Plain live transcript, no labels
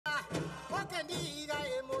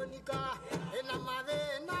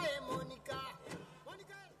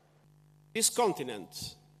This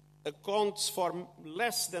continent accounts for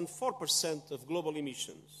less than 4% of global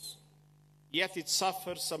emissions, yet it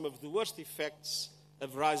suffers some of the worst effects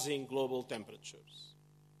of rising global temperatures.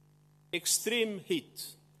 Extreme heat,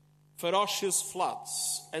 ferocious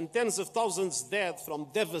floods, and tens of thousands dead from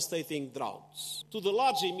devastating droughts. To the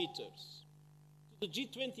large emitters, to the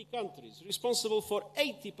G20 countries responsible for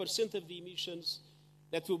 80% of the emissions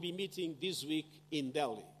that will be meeting this week in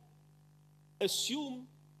Delhi. Assume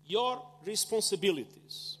your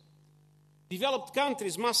responsibilities. Developed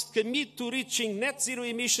countries must commit to reaching net zero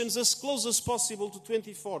emissions as close as possible to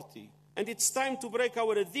 2040. And it's time to break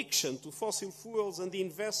our addiction to fossil fuels and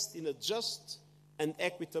invest in a just and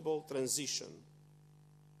equitable transition.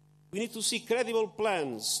 We need to see credible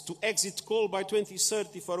plans to exit coal by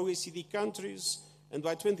 2030 for OECD countries and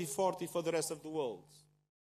by 2040 for the rest of the world.